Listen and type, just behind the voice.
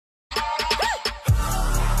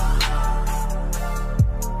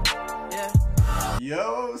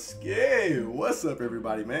Yo, Skid, what's up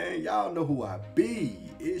everybody, man? Y'all know who I be.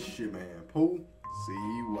 It's your man, Pooh,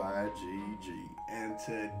 CYGG. And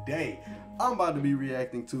today, I'm about to be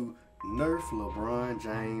reacting to Nerf LeBron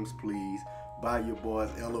James, please, by your boys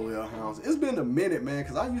LOLHOUNDS. It's been a minute, man,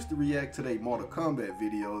 because I used to react to their Mortal Kombat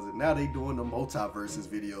videos, and now they doing the multiverses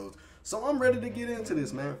videos. So I'm ready to get into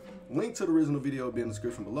this, man. Link to the original video will be in the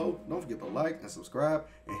description below. Don't forget to like and subscribe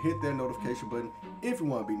and hit that notification button if you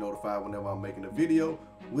want to be notified whenever I'm making a video.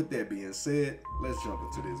 With that being said, let's jump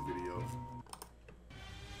into this video.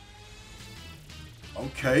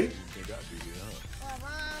 Okay.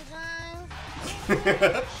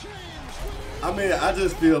 I mean, I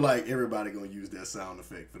just feel like everybody gonna use that sound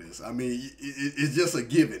effect for this. I mean, it's just a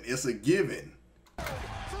given. It's a given.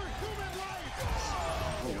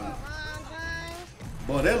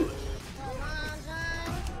 Boy, that look.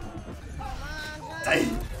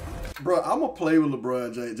 Dang. Bro, I'm gonna play with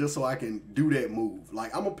LeBron James just so I can do that move.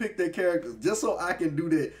 Like, I'm gonna pick that character just so I can do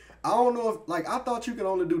that. I don't know if, like, I thought you could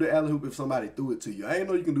only do the alley hoop if somebody threw it to you. I didn't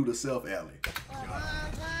know you can do the self alley.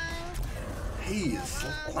 He is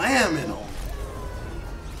slamming on me.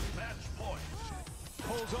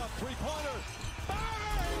 Pulls up three-pointer.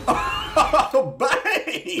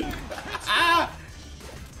 Bang!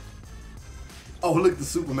 Oh, look at the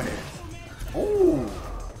Superman. Oh.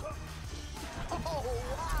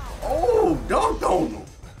 Oh, dunked on him.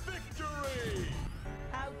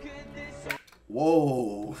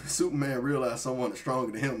 Whoa. Superman realized someone is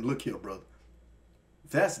stronger than him. Look here, brother.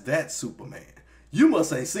 That's that Superman. You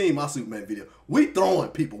must ain't seen my Superman video. We throwing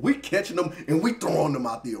people. We catching them and we throwing them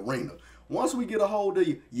out the arena. Once we get a hold of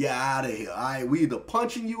you, you're out of here. All right, we either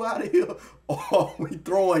punching you out of here or we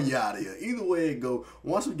throwing you out of here. Either way it go,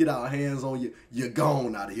 once we get our hands on you, you're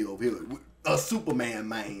gone out of here over here. Superman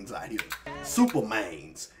mains out here.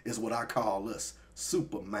 Supermains is what I call us.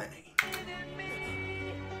 Superman.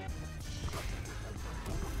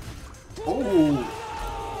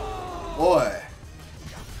 Oh, boy.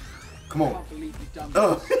 Come on.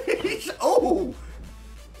 Oh.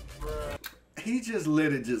 He just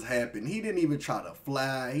let it just happen. He didn't even try to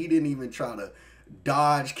fly. He didn't even try to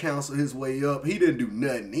dodge cancel his way up. He didn't do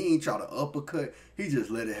nothing. He ain't try to uppercut. He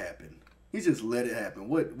just let it happen. He just let it happen.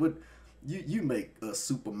 What you make us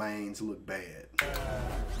Supermans look bad.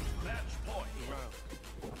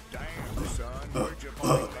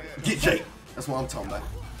 Get Jake. That's what I'm talking about.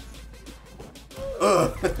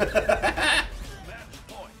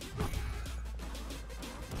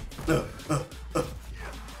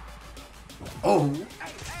 Oh,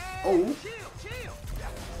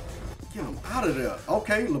 get him out of there.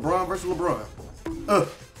 Okay, LeBron versus LeBron.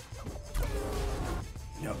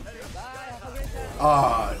 Yep.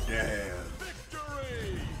 Ah, damn.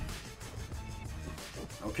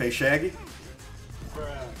 Okay, Shaggy.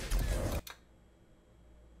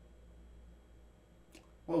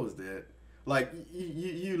 What was that? Like,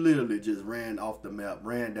 you literally just ran off the map,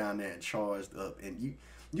 ran down there and charged up, and you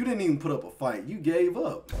didn't even put up a fight. You gave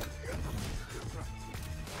up.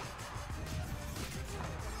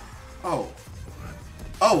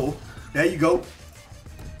 Oh, there you go.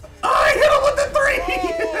 I hit him with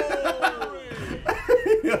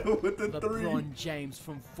the three. LeBron James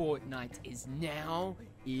from Fortnite is now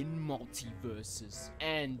in multiverses.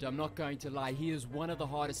 And I'm not going to lie, he is one of the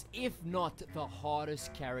hardest, if not the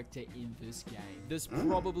hardest character in this game. This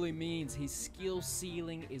probably means his skill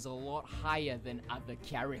ceiling is a lot higher than other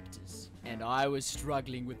characters. And I was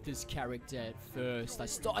struggling with this character at first. I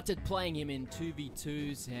started playing him in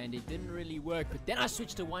 2v2s and it didn't really work, but then I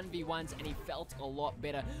switched to 1v1s and he felt a lot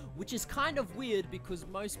better, which is kind of weird because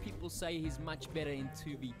most people say he's much better in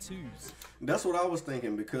 2v2s. That's what I was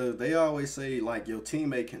thinking, because they always say like your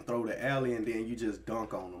teammate can throw the alley and then you just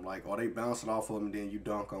dunk on them, like, or they bounce it off of them and then you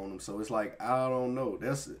dunk on them. So it's like, I don't know.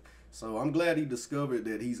 That's it. So I'm glad he discovered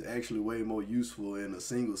that he's actually way more useful in a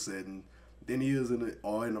single setting than he is in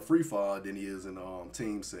a free fall than he is in a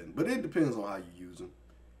team setting. But it depends on how you use him,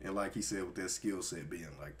 and like he said, with that skill set being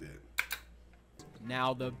like that.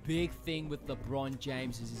 Now, the big thing with LeBron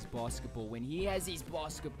James is his basketball. When he has his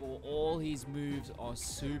basketball, all his moves are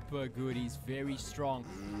super good. He's very strong.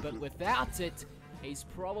 But without it, he's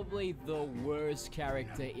probably the worst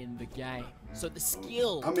character in the game. So the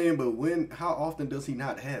skill... I mean, but how often does he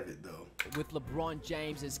not have it, though? with LeBron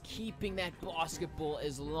James is keeping that basketball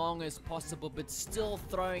as long as possible, but still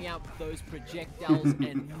throwing out those projectiles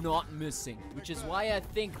and not missing. Which is why I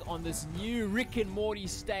think on this new Rick and Morty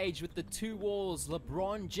stage with the two walls,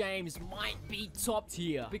 LeBron James might be top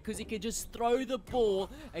tier because he can just throw the ball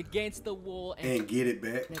against the wall and get it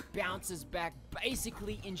back. And it bounces back,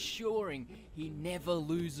 basically ensuring he never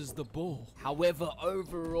loses the ball. However,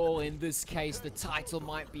 overall in this case, the title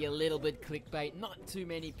might be a little bit clickbait. Not too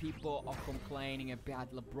many people are complaining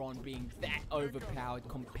about LeBron being that overpowered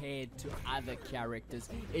compared to other characters.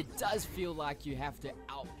 It does feel like you have to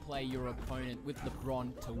outplay your opponent with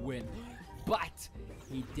LeBron to win. But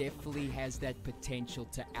he definitely has that potential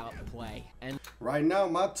to outplay. And right now,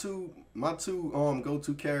 my two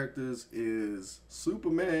go-to characters is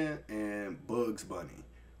Superman and Bugs Bunny.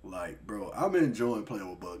 Like, bro, I'm enjoying playing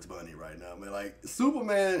with Bugs Bunny right now, man. Like,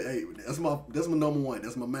 Superman, hey, that's my number one.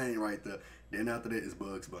 That's my main right there. Then after that is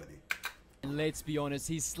Bugs Bunny. And let's be honest,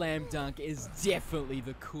 his slam dunk is definitely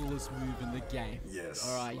the coolest move in the game. Yes.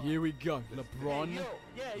 All right, here we go. LeBron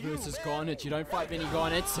versus Garnet. You don't fight many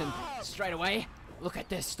Garnets, and straight away, look at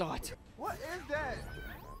this start. What is that?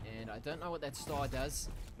 And I don't know what that star does.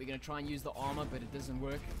 We're gonna try and use the armor, but it doesn't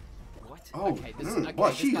work. What? Oh, okay, okay,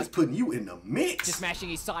 boy, she is putting you in the mix. Just smashing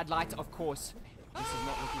his side light, of course. This is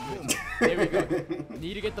not looking good. There we go.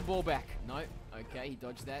 Need to get the ball back. No. Okay, he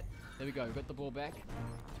dodged that. There we go. Got the ball back.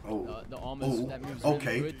 Oh. The armors, that moves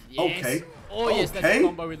okay. really good. Yes. Okay. Oh, yes, that's the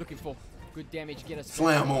combo we're looking for. Good damage. Get us.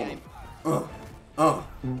 Slam on him.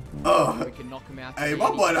 We can knock him out. Hey,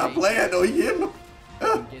 my boy not playing though. He hitting him.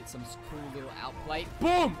 Get some cool little outplay.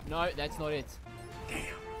 Boom! No, that's not it.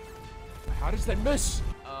 Damn. How does that miss?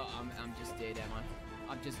 I'm just dead, am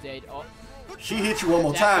I? I'm just dead. Oh. She hit you one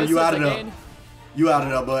more time. You out of there. You out of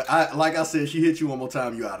there, but like I said, she hit you one more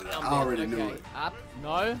time. You out of there. I already knew it. Up.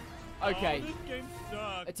 No. Okay.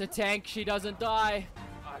 It's a tank. She doesn't die.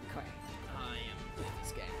 Okay.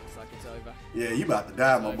 This game looks like it's over. Yeah, you about to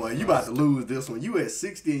die, my boy. You about to lose this one. You at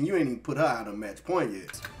 60 and you ain't even put her out of match point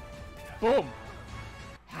yet. Boom.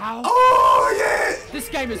 How? Oh, yeah. This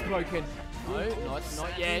game is broken. No,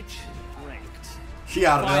 not yet. She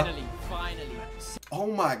out of there. Finally. Oh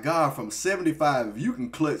my God, from 75, if you can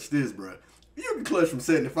clutch this, bro. If you can clutch from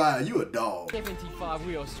 75, you a dog. 75,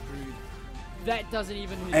 we are screwed. That doesn't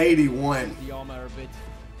even hit 81. the armor a bit.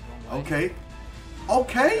 Okay.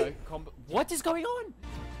 Okay. What is going on?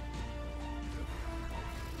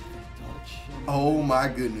 Oh my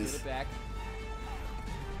goodness. Back.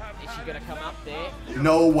 Is she gonna come up there?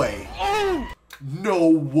 No way. Oh! No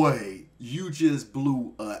way. You just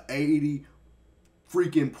blew a 80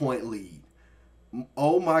 freaking point lead.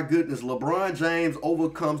 Oh my goodness. LeBron James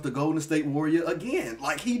overcomes the Golden State Warrior again.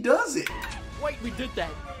 Like he does it. Wait, we did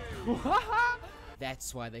that.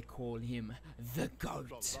 That's why they call him the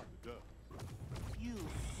GOAT. You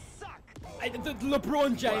suck. The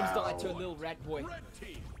LeBron James died to a little rat boy.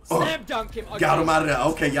 Slam dunk him. Okay. Got him out of there.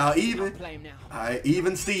 Okay, y'all even. Play him now. Alright,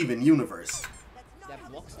 even Steven universe. That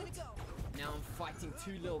blocks it. Now I'm fighting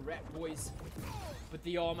two little rat boys. But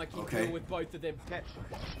the armor can deal with both of them.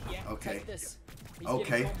 Yeah, okay. Take this. He's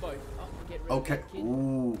okay. Combo. Oh, get rid okay. Of that kid.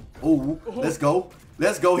 Ooh. Let's go.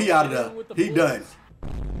 Let's go. He out of there. He done.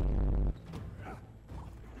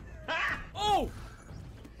 Oh!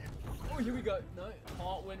 Oh, here we go. No,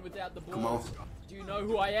 can't win without the ball. Come on. Do you know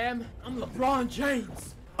who I am? I'm LeBron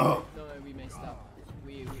James. Oh. No, we messed up.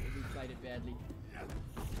 We played it badly.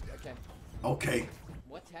 Okay. Okay.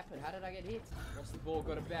 What happened? How did I get hit? Lost the ball,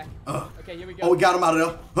 got it back. Okay, here we go. Oh, we got him out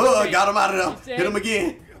of there. Okay. Got him out of there. Hit him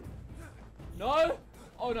again. No.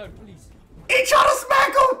 Oh, no, please. He tried to smack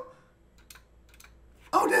him.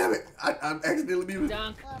 Oh, damn it. I accidentally muted.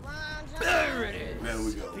 Dunk. There it is. There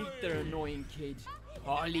we go. Beat their annoying kid.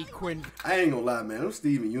 Harley Quinn. I ain't gonna lie, man. Those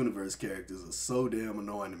Steven Universe characters are so damn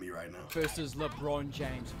annoying to me right now. Versus LeBron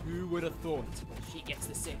James. Who would have thought? She gets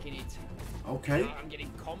the second hit. Okay. I'm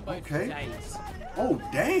getting comboed for days. Oh,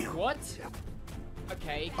 damn. What?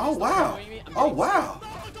 Okay. Oh, wow. Oh, wow.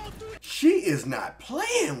 She is not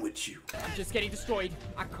playing with you. I'm just getting destroyed.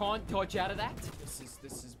 I can't dodge out of that.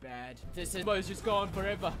 This is bad. This is just gone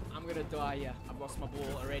forever. I'm gonna die here. I've lost my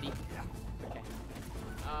ball already. Okay.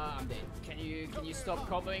 I'm dead. Can you stop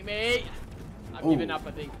comboing me? I've given up,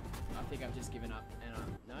 I think. I think I've just given up. And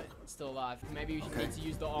no, it's still alive. Maybe we need to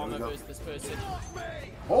use the armor versus this person.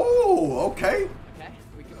 Oh, okay. Okay,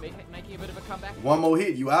 we can be making a bit of a comeback. One more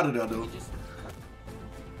hit, you out of there, though. Just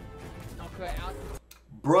knock her out.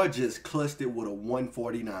 Bruh just clutched it with a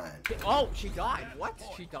 149. Oh, she died. What?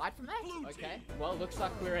 She died from that? Okay. Well, looks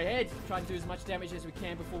like we're ahead. Try and do as much damage as we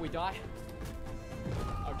can before we die.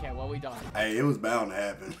 Okay, well, we died. Hey, it was bound to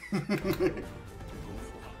happen. Okay,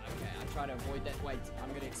 I try to avoid that. Wait,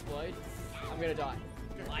 I'm gonna explode. I'm gonna die.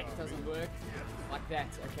 Light doesn't work. Like that.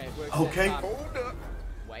 Okay, it works. Okay. Hold up.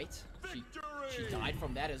 Wait, she died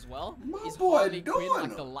from that as well? Is boy Harley Quinn doing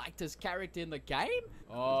like the lightest character in the game?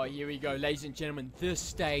 Oh, here we go, ladies and gentlemen. This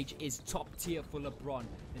stage is top tier for LeBron.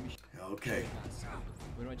 Let me Okay.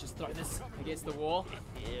 We're gonna just throw this against the wall.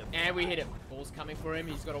 And we hit him. Ball's coming for him.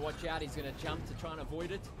 He's got to watch out. He's gonna jump to try and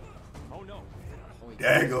avoid it. Oh no.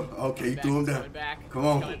 There you go. Okay, you threw him down. Come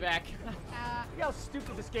on. Coming back. Look how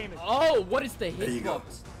stupid this game is. Oh, what is the There you go.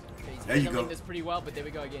 hitbox? Okay, he's There you handling go. this pretty well, but there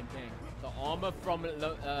we go again. Bang. The armor from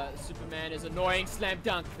Superman is annoying. Slam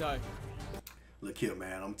dunk though. Look here,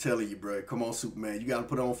 man. I'm telling you, bro. Come on, Superman. You gotta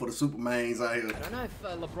put on for the Supermans out here. I don't know if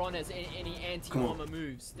LeBron has any anti-armor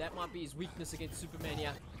moves. That might be his weakness against Superman.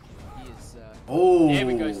 Yeah, he is. Oh. There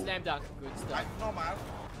we go. Slam dunk. Good stuff.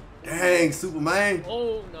 Dang, Superman.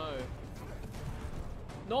 Oh no.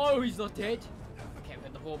 No, he's not dead. Okay, we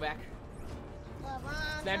got the ball back.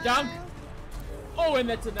 Slam dunk. Oh, and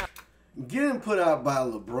that's enough. Getting put out by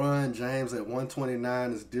LeBron James at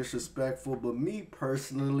 129 is disrespectful, but me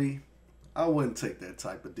personally, I wouldn't take that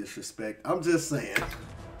type of disrespect. I'm just saying.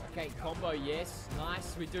 Okay, combo, yes.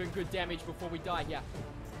 Nice. We're doing good damage before we die here.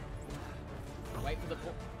 Wait for the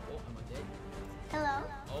ball. Oh, am I dead? Hello.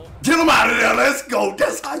 Oh, Get him out of there. Let's go.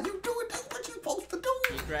 That's how you do it. That's what you're supposed to do.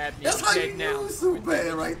 he grabbed me. That's He's how dead you now. use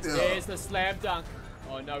Superman right there. There's the slam dunk.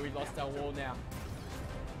 Oh no, we lost our wall now.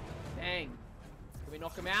 Dang. Can we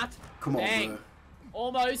knock him out? Come on, Dang. bro.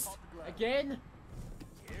 Almost. Again.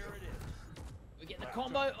 We get the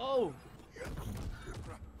combo. Oh.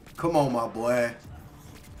 Come on, my boy.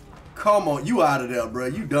 Come on. You out of there, bro.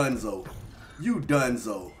 You donezo. You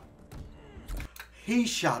donezo. He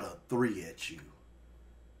shot a 3 at you.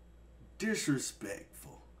 Disrespectful.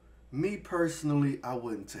 Me personally, I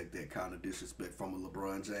wouldn't take that kind of disrespect from a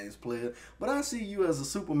LeBron James player. But I see you as a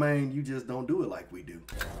Superman, you just don't do it like we do.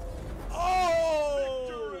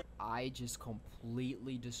 Oh! I just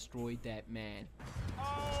completely destroyed that man.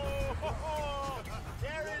 Oh!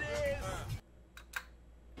 There it is!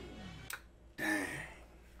 Dang.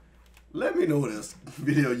 Let me know what else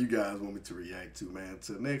video you guys want me to react to, man.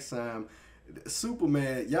 Till next time,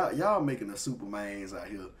 Superman, y'all making the Supermans out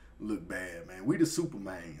here look bad, man. We the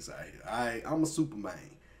Supermans out here. I'm a Superman.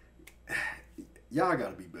 Y'all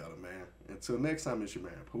gotta be better, man. Until next time, it's your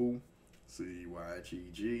man Pooh,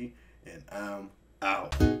 CYGG, and I'm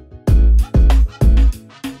out.